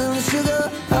 watermelon sugar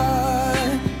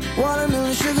high,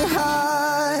 watermelon sugar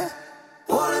high,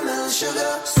 watermelon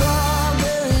sugar.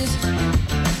 Strawberries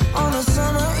on a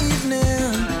summer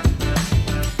evening.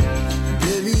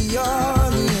 Baby, you're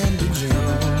the end of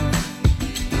June.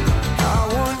 I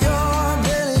want your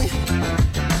belly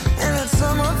and that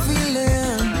summer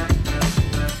feeling,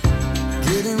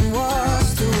 getting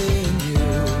washed away in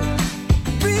you.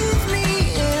 Breathe me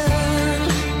in,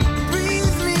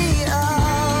 breathe me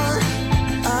out.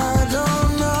 I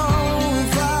don't know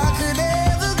if I could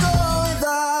ever go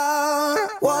without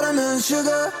watermelon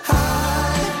sugar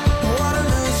high,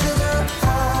 watermelon sugar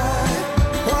high,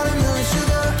 watermelon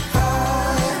sugar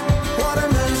high,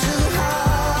 watermelon sugar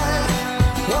high,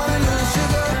 watermelon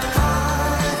sugar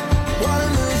high,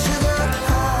 watermelon sugar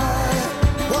high,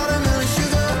 watermelon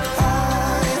sugar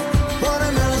high,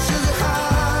 watermelon sugar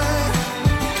high.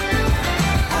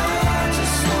 I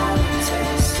just wanna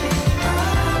taste it, I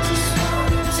just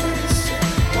wanna taste it,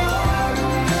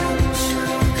 watermelon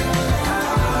sugar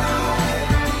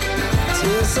high.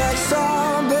 Tastes like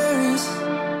strawberries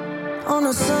on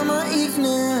a summer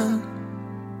evening,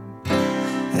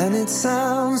 and it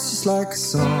sounds just like a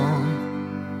song.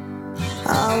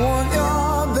 I want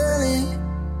your belly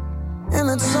and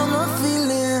that summer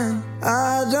feeling.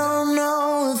 I don't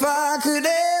know if I could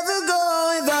ever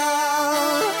go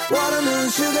without watermelon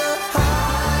sugar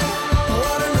high,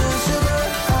 watermelon sugar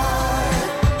high,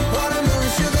 watermelon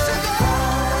sugar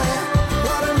high,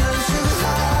 watermelon sugar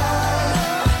high,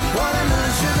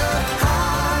 watermelon sugar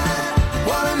high,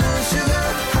 watermelon sugar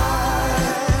high,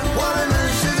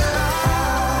 watermelon sugar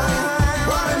high,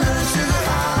 watermelon sugar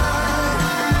high.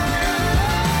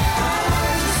 I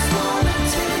just wanna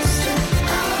taste it, I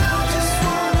just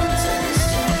wanna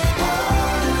taste it,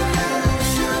 watermelon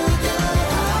sugar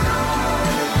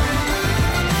high.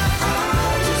 I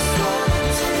just wanna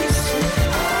taste it,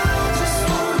 I just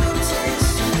wanna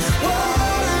taste it,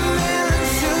 watermelon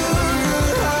sugar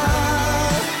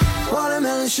high,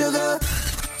 watermelon sugar.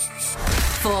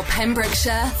 For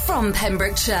Pembrokeshire, from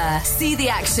Pembrokeshire, see the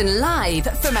action live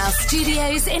from our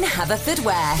studios in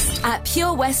Haverfordwest at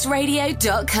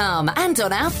purewestradio.com and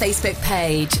on our Facebook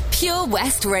page, Pure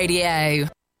West Radio.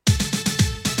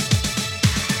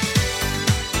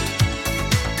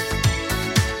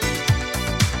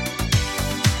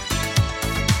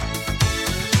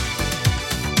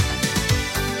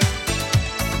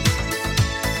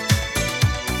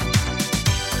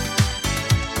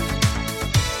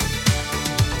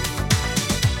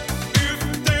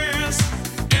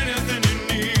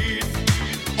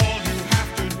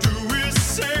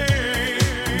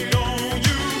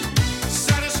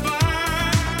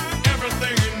 Satisfy everything.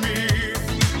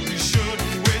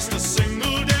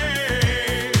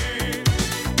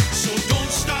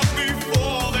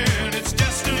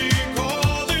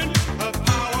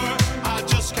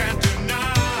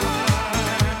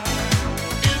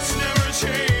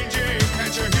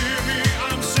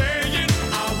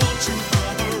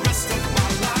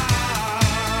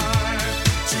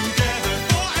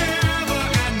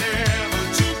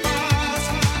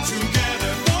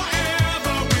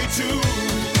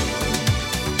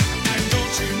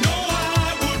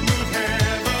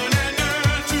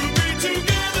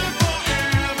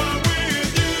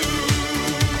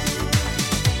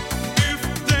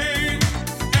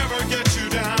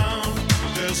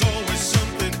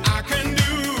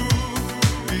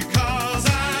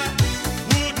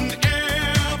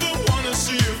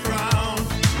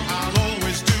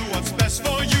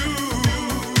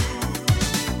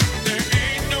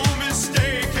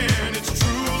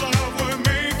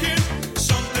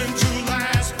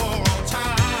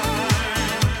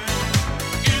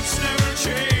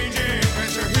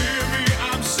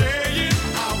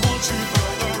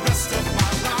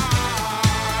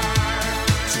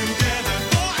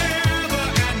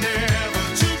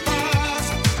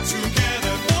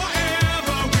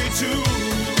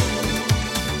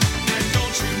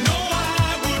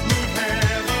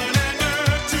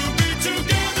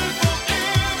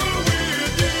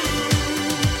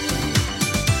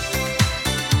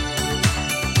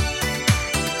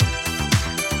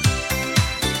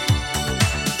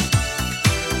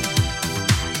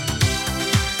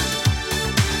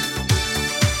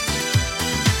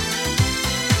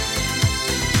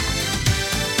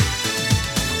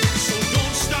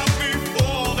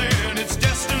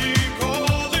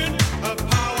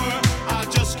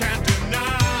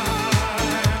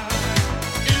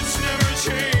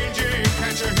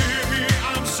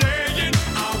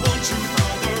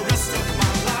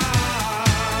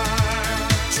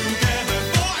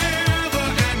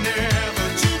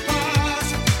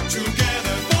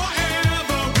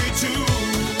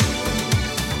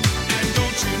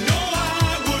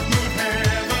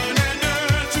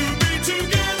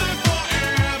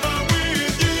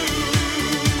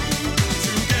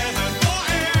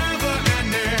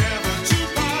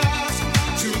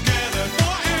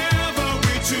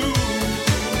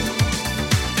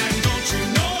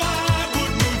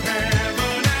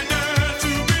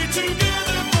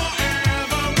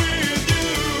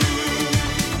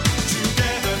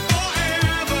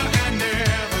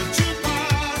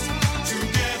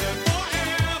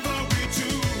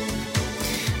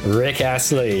 Rick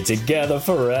Astley, Together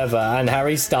Forever, and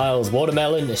Harry Styles,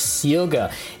 Watermelon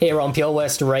Sugar, here on Pure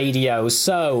West Radio.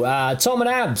 So, Tom and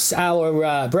Abs,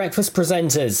 our breakfast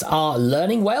presenters, are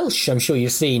learning Welsh. I'm sure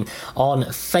you've seen on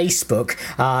Facebook.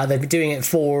 They've been doing it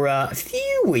for a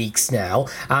few weeks now,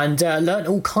 and learnt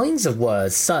all kinds of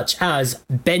words, such as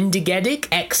bendigedig,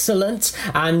 excellent,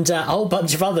 and a whole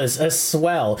bunch of others as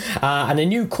well. And a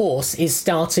new course is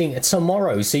starting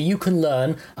tomorrow, so you can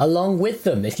learn along with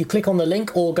them. If you click on the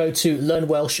link or go to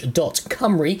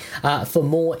learnwelsh.cymru for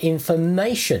more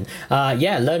information.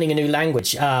 Learning a new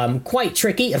language. Quite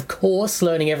tricky, of course,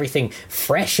 learning everything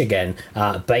fresh again,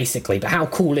 basically. But how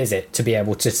cool is it to be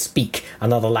able to speak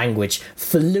another language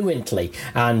fluently?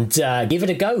 And give it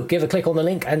a go. Give a click on the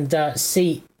link and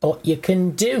see what you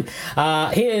can do.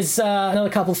 Here's another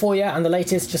couple for you, and the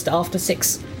latest just after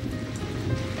 6.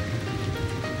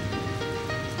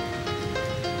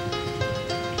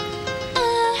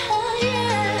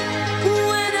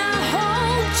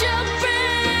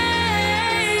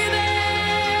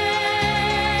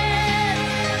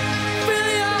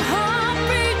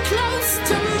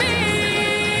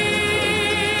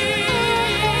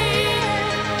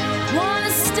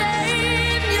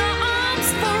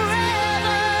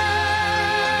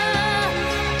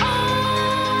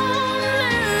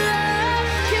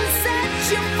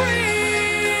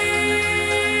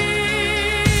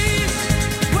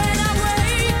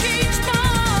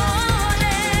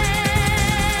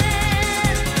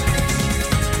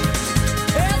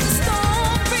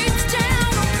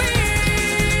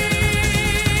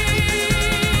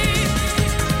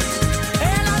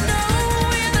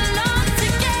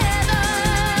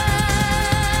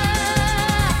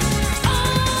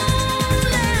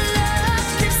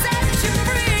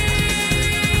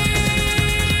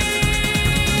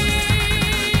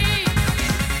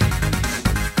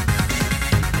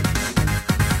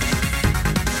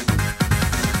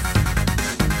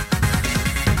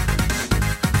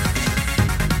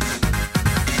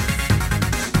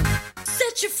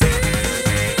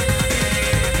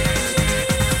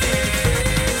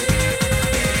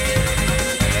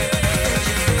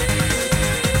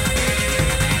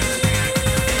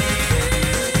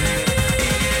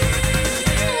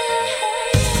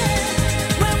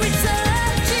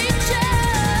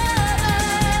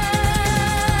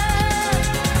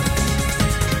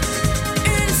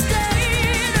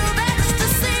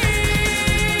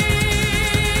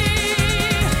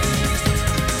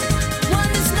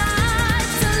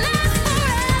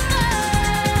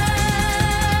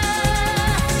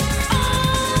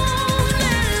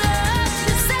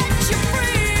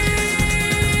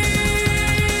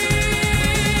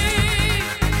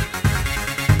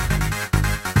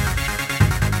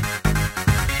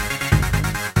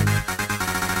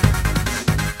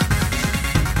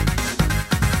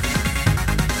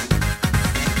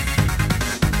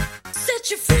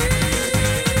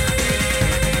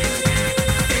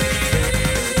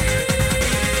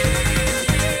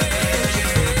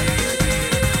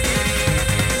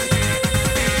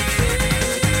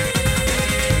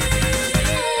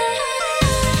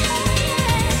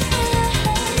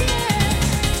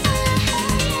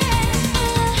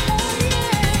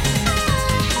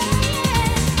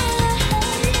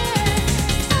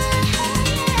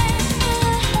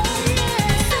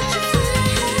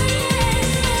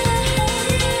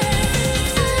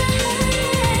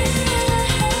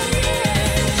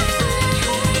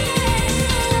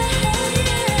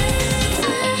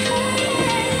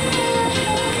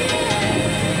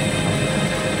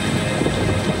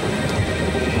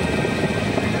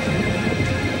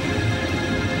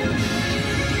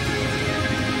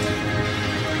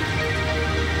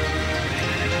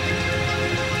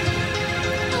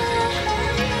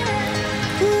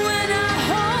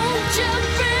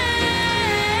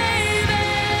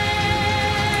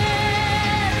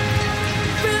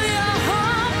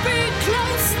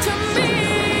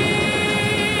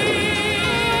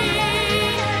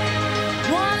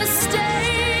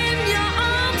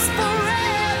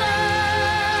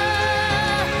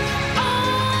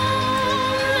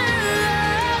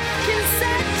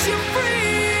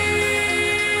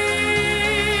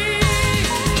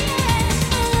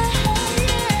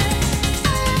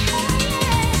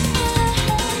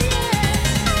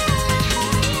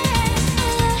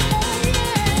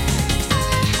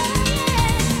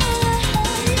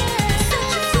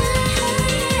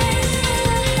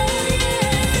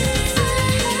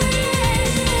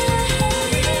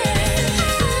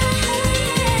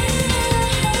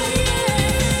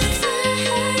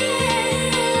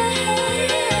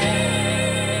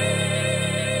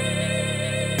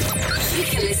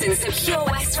 Pure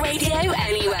West Radio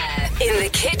anywhere. In the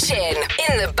kitchen, in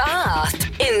in the bath,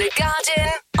 in the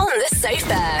garden, on the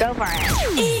sofa. Go for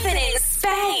it. Even in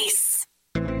space.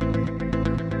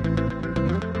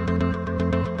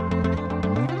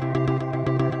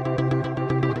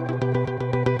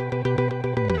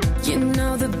 You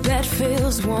know the bed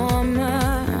feels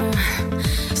warmer,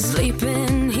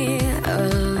 sleeping here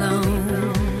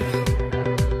alone.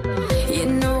 You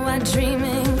know I dream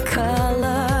in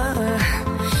color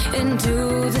and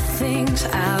do the things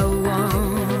I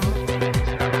want.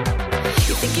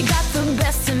 You think you got the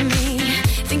best of me,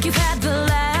 think you've had the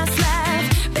last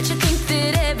laugh, bet you think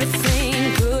that everything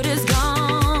good is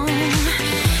gone.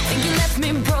 Think you left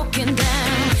me broken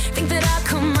down, think that I'll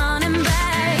come running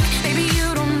back. Maybe you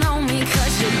don't know me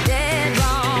 'cause you're dead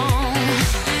wrong.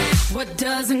 What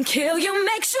doesn't kill you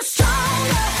makes you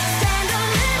stronger. Stand a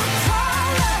little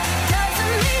taller.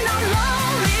 Doesn't mean I'm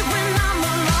lonely when I'm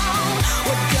alone.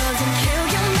 What doesn't kill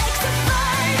you makes it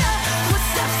brighter.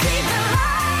 Footsteps even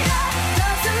lighter.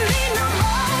 Doesn't mean I'm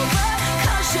over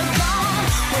 'cause you're gone.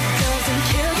 What doesn't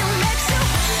kill you makes you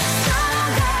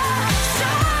stronger,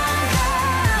 stronger.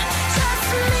 Just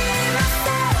me,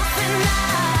 myself, and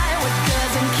I. What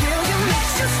doesn't kill you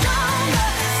makes you stronger.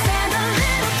 Stand a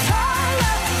little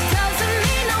taller. Doesn't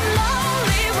mean I'm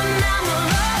lonely when I'm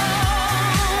alone.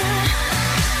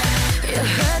 You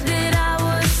heard that I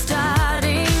was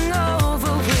starting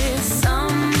over with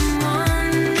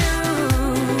someone new.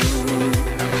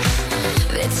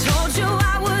 They told you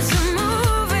I was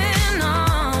moving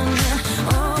on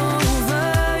over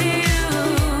you.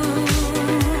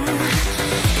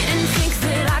 You didn't think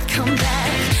that I'd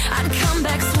come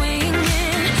back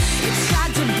swinging. You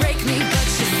tried to break me, but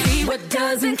you see what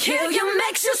doesn't kill you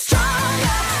makes you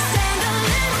stronger. Stand a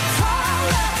little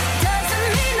taller. Doesn't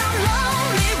mean I'm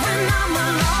lonely when I'm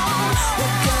alone.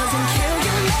 What doesn't kill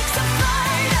you makes a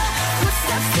fighter.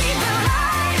 Footsteps even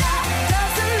lighter.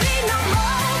 Doesn't mean I'm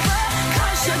over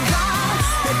 'cause you're gone.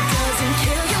 What doesn't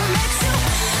kill you makes you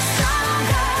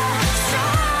stronger,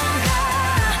 stronger.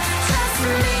 Just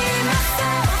me,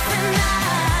 myself, and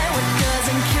I. What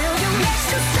doesn't kill you makes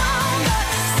you stronger.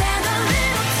 Stand a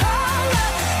little taller.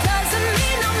 Doesn't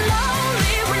mean I'm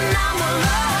lonely when I'm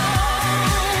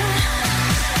alone.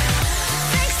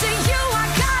 Thanks to you, I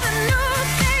got a new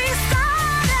thing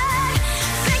started.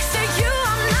 Thanks to you,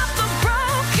 I'm not the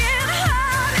broken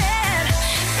hearted.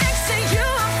 Thanks to you,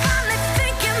 I'm finally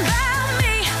thinking about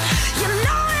me. You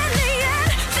know, in the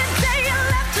end, the day you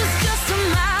left was just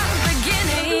my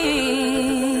beginning.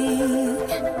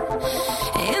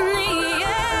 In the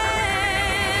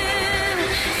end,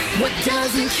 what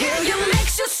doesn't kill you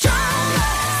makes you strong.